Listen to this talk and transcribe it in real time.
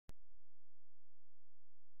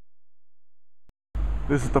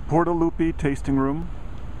This is the Portalupi tasting room.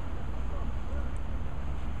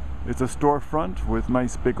 It's a storefront with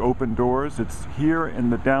nice big open doors. It's here in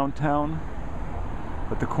the downtown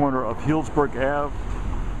at the corner of Healdsburg Ave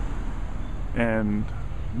and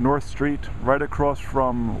North Street, right across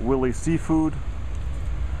from Willie's Seafood.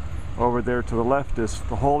 Over there to the left is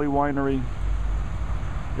the Hawley Winery.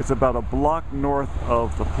 It's about a block north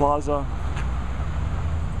of the plaza.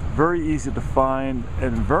 Very easy to find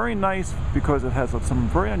and very nice because it has some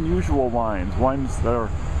very unusual wines that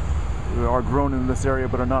are grown in this area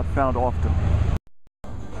but are not found often.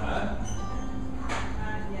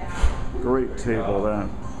 Great table, that.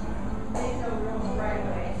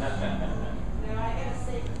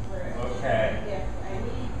 Okay.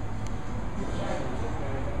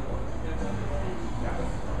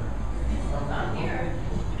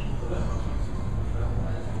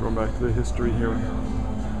 Going back to the history here.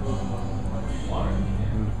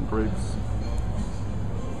 Different grapes.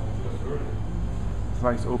 It's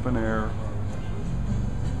nice open air.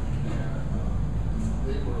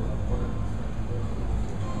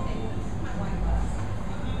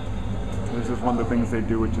 This is one of the things they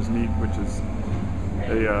do, which is neat, which is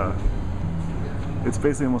it's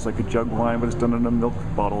basically almost like a jug wine, but it's done in a milk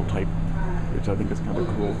bottle type, which I think is kind of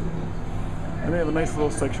cool. And they have a nice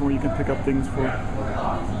little section where you can pick up things for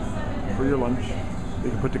your lunch. They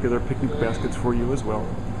can put together picnic baskets for you as well.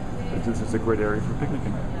 This is a great area for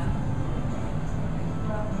picnicking.